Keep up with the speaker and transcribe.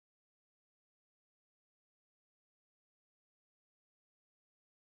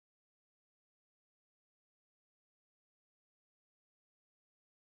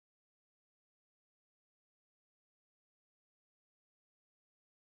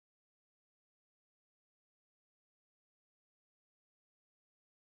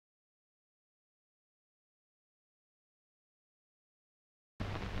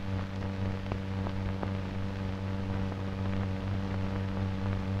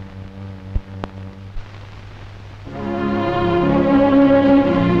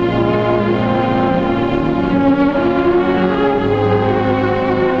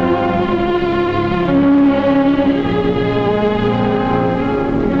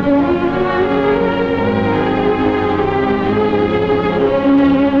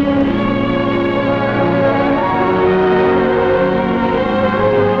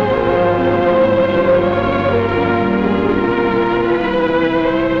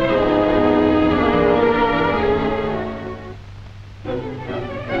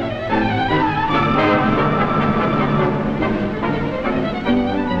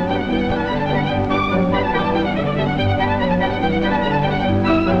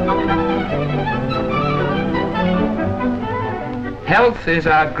Health is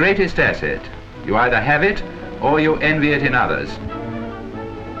our greatest asset. You either have it or you envy it in others.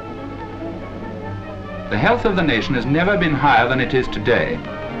 The health of the nation has never been higher than it is today.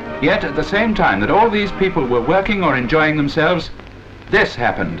 Yet at the same time that all these people were working or enjoying themselves, this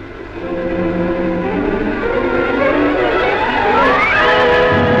happened.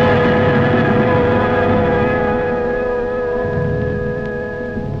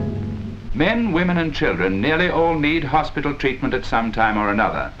 Men, women and children nearly all need hospital treatment at some time or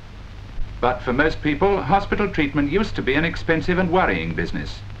another. But for most people, hospital treatment used to be an expensive and worrying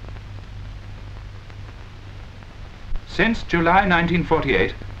business. Since July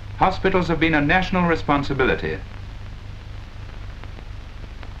 1948, hospitals have been a national responsibility.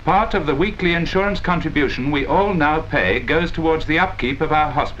 Part of the weekly insurance contribution we all now pay goes towards the upkeep of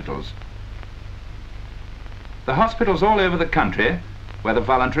our hospitals. The hospitals all over the country, whether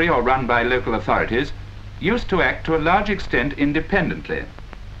voluntary or run by local authorities, used to act to a large extent independently.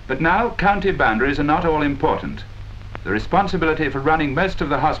 But now county boundaries are not all important. The responsibility for running most of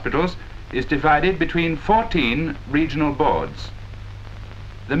the hospitals is divided between 14 regional boards.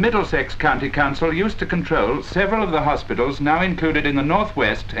 The Middlesex County Council used to control several of the hospitals now included in the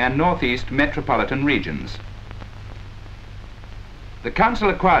Northwest and Northeast metropolitan regions. The council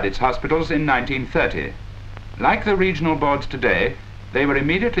acquired its hospitals in 1930. Like the regional boards today, they were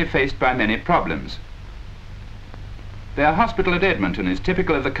immediately faced by many problems. Their hospital at Edmonton is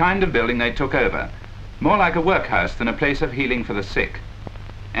typical of the kind of building they took over, more like a workhouse than a place of healing for the sick.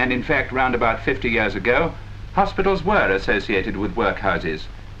 And in fact, round about 50 years ago, hospitals were associated with workhouses,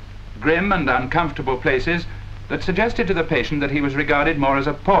 grim and uncomfortable places that suggested to the patient that he was regarded more as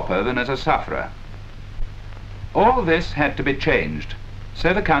a pauper than as a sufferer. All this had to be changed,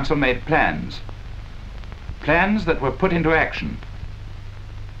 so the council made plans that were put into action.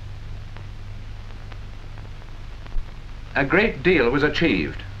 A great deal was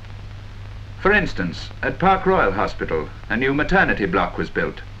achieved. For instance, at Park Royal Hospital, a new maternity block was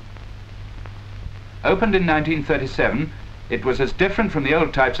built. Opened in 1937, it was as different from the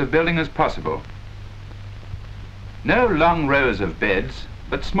old types of building as possible. No long rows of beds,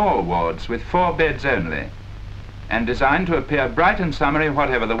 but small wards with 4 beds only, and designed to appear bright and summery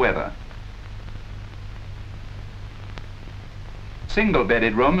whatever the weather.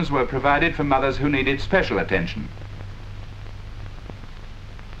 Single-bedded rooms were provided for mothers who needed special attention.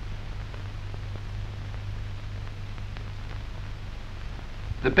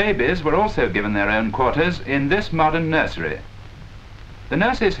 The babies were also given their own quarters in this modern nursery. The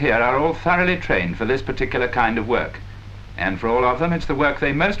nurses here are all thoroughly trained for this particular kind of work, and for all of them it's the work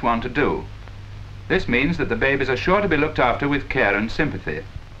they most want to do. This means that the babies are sure to be looked after with care and sympathy.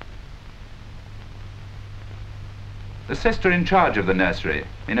 The sister in charge of the nursery,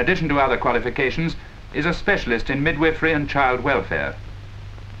 in addition to other qualifications, is a specialist in midwifery and child welfare.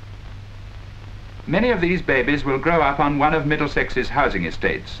 Many of these babies will grow up on one of Middlesex's housing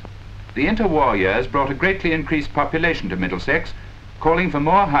estates. The interwar years brought a greatly increased population to Middlesex, calling for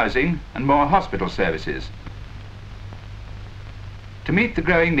more housing and more hospital services. To meet the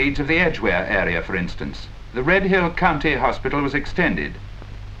growing needs of the Edgware area, for instance, the Red Hill County Hospital was extended.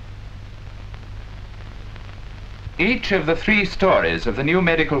 Each of the 3 stories of the new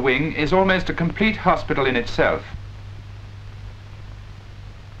medical wing is almost a complete hospital in itself.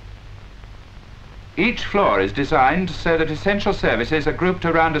 Each floor is designed so that essential services are grouped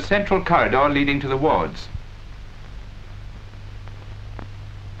around a central corridor leading to the wards.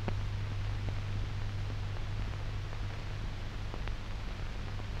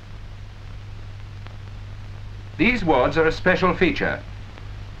 These wards are a special feature.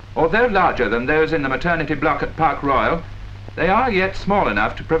 Although larger than those in the maternity block at Park Royal, they are yet small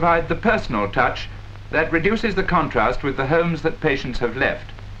enough to provide the personal touch that reduces the contrast with the homes that patients have left.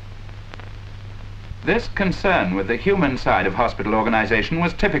 This concern with the human side of hospital organisation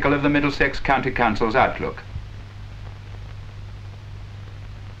was typical of the Middlesex County Council's outlook.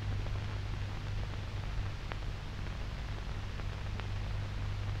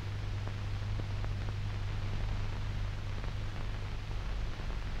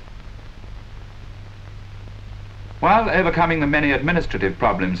 While overcoming the many administrative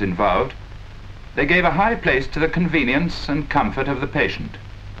problems involved, they gave a high place to the convenience and comfort of the patient.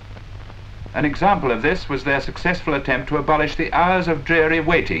 An example of this was their successful attempt to abolish the hours of dreary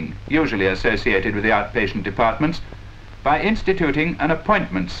waiting, usually associated with the outpatient departments, by instituting an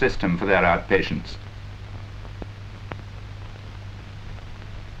appointment system for their outpatients.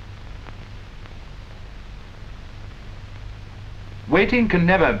 Waiting can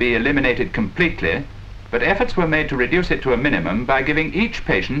never be eliminated completely, but efforts were made to reduce it to a minimum by giving each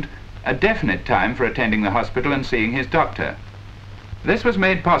patient a definite time for attending the hospital and seeing his doctor. This was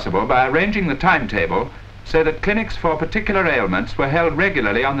made possible by arranging the timetable so that clinics for particular ailments were held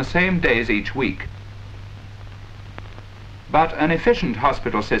regularly on the same days each week. But an efficient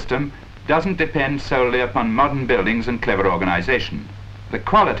hospital system doesn't depend solely upon modern buildings and clever organisation. The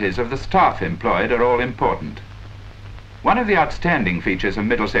qualities of the staff employed are all important. One of the outstanding features of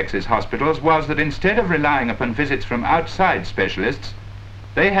Middlesex's hospitals was that instead of relying upon visits from outside specialists,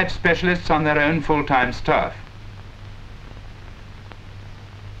 they had specialists on their own full-time staff.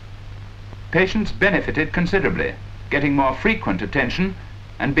 Patients benefited considerably, getting more frequent attention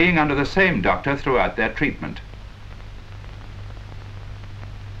and being under the same doctor throughout their treatment.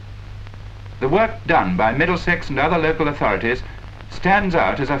 The work done by Middlesex and other local authorities stands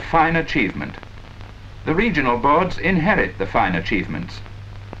out as a fine achievement. The regional boards inherit the fine achievements,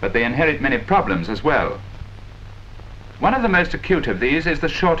 but they inherit many problems as well. One of the most acute of these is the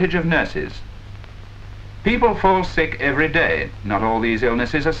shortage of nurses. People fall sick every day. Not all these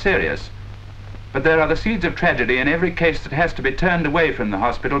illnesses are serious, but there are the seeds of tragedy in every case that has to be turned away from the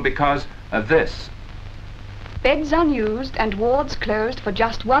hospital because of this. Beds unused and wards closed for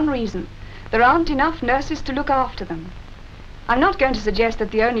just one reason. There aren't enough nurses to look after them. I'm not going to suggest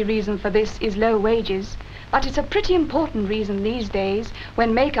that the only reason for this is low wages, but it's a pretty important reason these days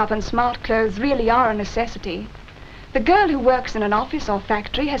when makeup and smart clothes really are a necessity. The girl who works in an office or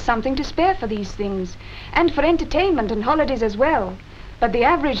factory has something to spare for these things, and for entertainment and holidays as well. But the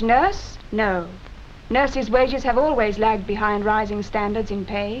average nurse? No. Nurses' wages have always lagged behind rising standards in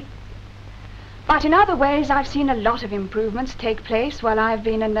pay. But in other ways, I've seen a lot of improvements take place while I've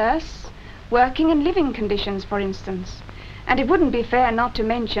been a nurse. Working and living conditions, for instance. And it wouldn't be fair not to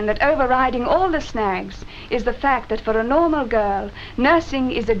mention that overriding all the snags is the fact that for a normal girl,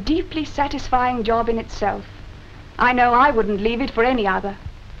 nursing is a deeply satisfying job in itself. I know I wouldn't leave it for any other.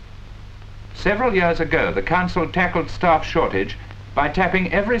 Several years ago, the council tackled staff shortage by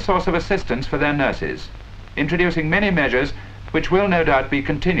tapping every source of assistance for their nurses, introducing many measures which will no doubt be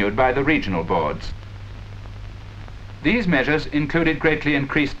continued by the regional boards. These measures included greatly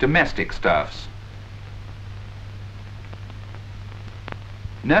increased domestic staffs.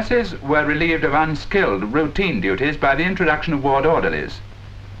 Nurses were relieved of unskilled routine duties by the introduction of ward orderlies.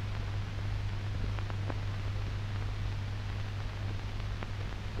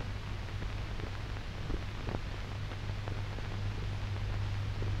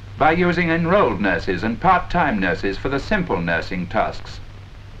 By using enrolled nurses and part-time nurses for the simple nursing tasks.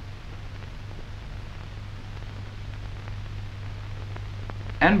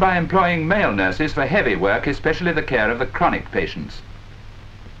 And by employing male nurses for heavy work, especially the care of the chronic patients.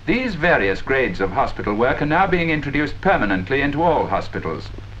 These various grades of hospital work are now being introduced permanently into all hospitals.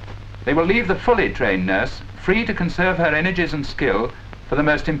 They will leave the fully trained nurse free to conserve her energies and skill for the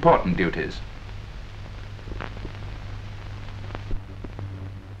most important duties.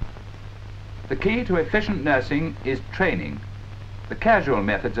 The key to efficient nursing is training. The casual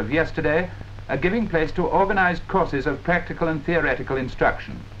methods of yesterday are giving place to organized courses of practical and theoretical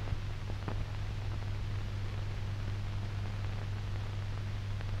instruction.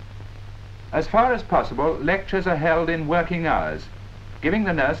 As far as possible, lectures are held in working hours, giving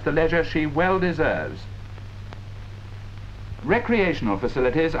the nurse the leisure she well deserves. Recreational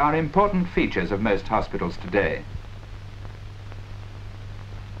facilities are important features of most hospitals today.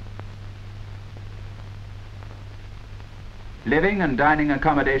 Living and dining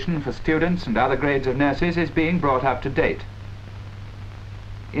accommodation for students and other grades of nurses is being brought up to date.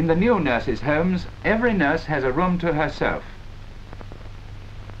 In the new nurses' homes, every nurse has a room to herself,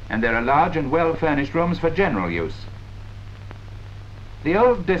 and there are large and well-furnished rooms for general use. The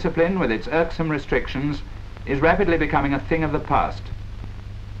old discipline, with its irksome restrictions, is rapidly becoming a thing of the past.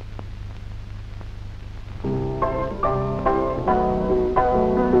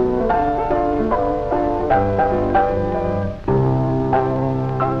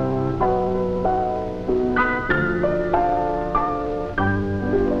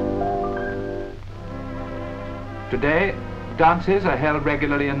 Today, dances are held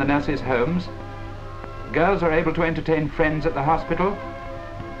regularly in the nurses' homes. Girls are able to entertain friends at the hospital.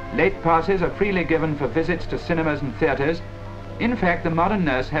 Late passes are freely given for visits to cinemas and theatres. In fact, the modern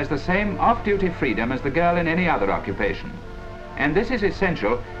nurse has the same off-duty freedom as the girl in any other occupation. And this is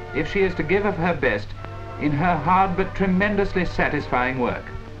essential if she is to give of her best in her hard but tremendously satisfying work.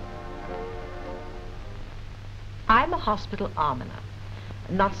 I'm a hospital almoner,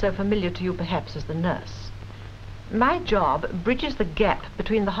 not so familiar to you perhaps as the nurse. My job bridges the gap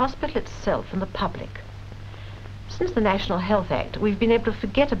between the hospital itself and the public. Since the National Health Act, we've been able to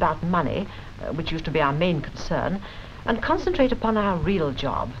forget about money, which used to be our main concern, and concentrate upon our real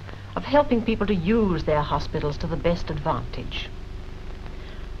job of helping people to use their hospitals to the best advantage.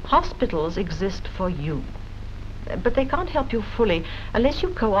 Hospitals exist for you, but they can't help you fully unless you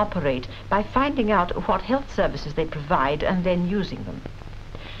cooperate by finding out what health services they provide and then using them.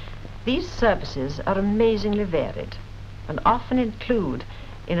 These services are amazingly varied and often include,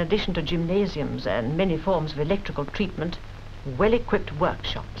 in addition to gymnasiums and many forms of electrical treatment, well-equipped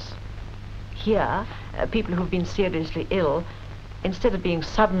workshops. Here, people who've been seriously ill, instead of being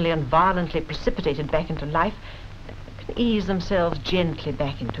suddenly and violently precipitated back into life, can ease themselves gently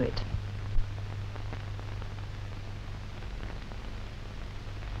back into it.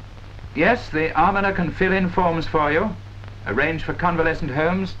 Yes, the almoner can fill in forms for you, arrange for convalescent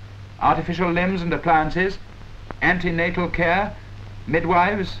homes, artificial limbs and appliances, antenatal care,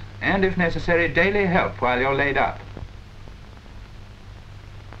 midwives, and, if necessary, daily help while you're laid up.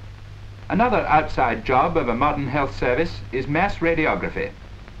 Another outside job of a modern health service is mass radiography.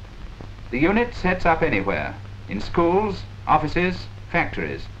 The unit sets up anywhere, in schools, offices,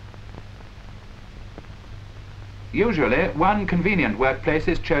 factories. Usually, one convenient workplace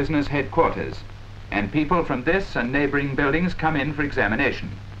is chosen as headquarters, and people from this and neighbouring buildings come in for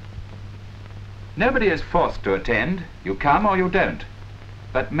examination. Nobody is forced to attend. You come or you don't.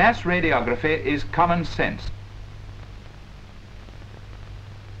 But mass radiography is common sense.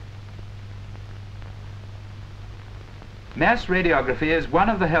 Mass radiography is one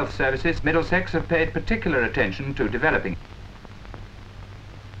of the health services Middlesex have paid particular attention to developing.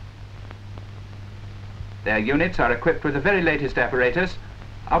 Their units are equipped with the very latest apparatus,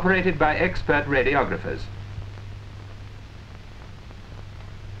 operated by expert radiographers.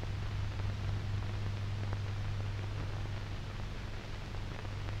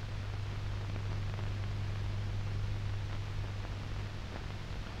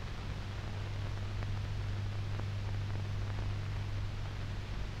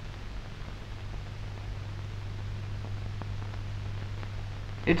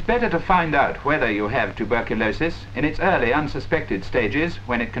 It's better to find out whether you have tuberculosis in its early, unsuspected stages,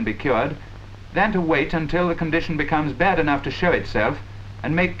 when it can be cured, than to wait until the condition becomes bad enough to show itself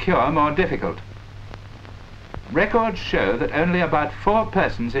and make cure more difficult. Records show that only about 4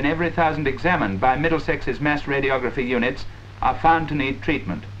 persons in every 1,000 examined by Middlesex's mass radiography units are found to need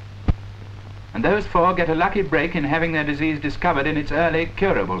treatment. And those 4 get a lucky break in having their disease discovered in its early,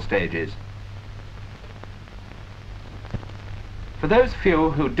 curable stages. For those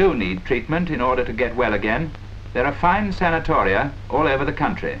few who do need treatment in order to get well again, there are fine sanatoria all over the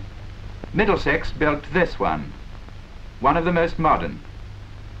country. Middlesex built this one of the most modern.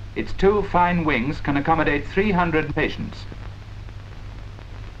 Its 2 fine wings can accommodate 300 patients.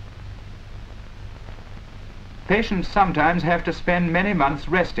 Patients sometimes have to spend many months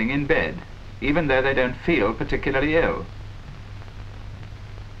resting in bed, even though they don't feel particularly ill.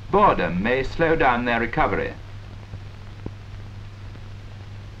 Boredom may slow down their recovery.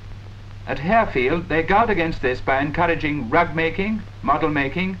 At Harefield, they guard against this by encouraging rug making, model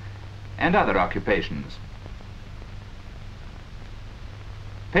making, and other occupations.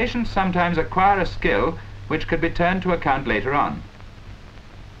 Patients sometimes acquire a skill which could be turned to account later on.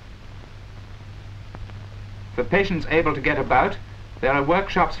 For patients able to get about, there are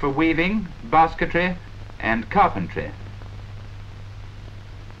workshops for weaving, basketry, and carpentry.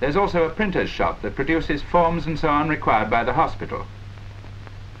 There's also a printer's shop that produces forms and so on required by the hospital.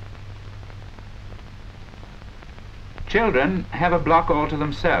 Children have a block all to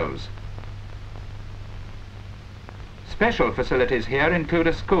themselves. Special facilities here include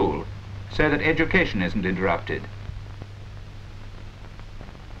a school, so that education isn't interrupted.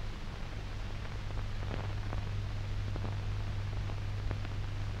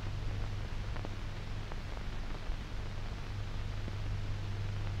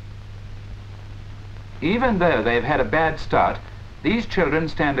 Even though they've had a bad start, these children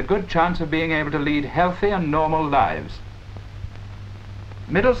stand a good chance of being able to lead healthy and normal lives.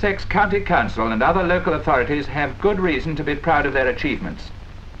 Middlesex County Council and other local authorities have good reason to be proud of their achievements.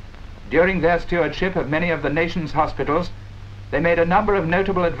 During their stewardship of many of the nation's hospitals, they made a number of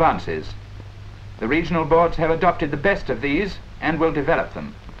notable advances. The regional boards have adopted the best of these and will develop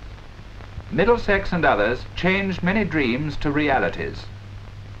them. Middlesex and others changed many dreams to realities.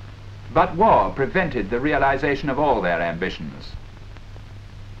 But war prevented the realization of all their ambitions.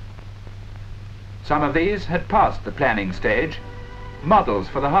 Some of these had passed the planning stage. Models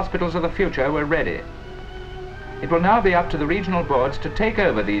for the hospitals of the future were ready. It will now be up to the regional boards to take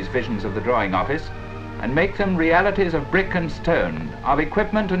over these visions of the drawing office and make them realities of brick and stone, of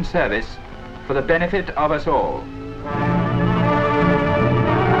equipment and service, for the benefit of us all.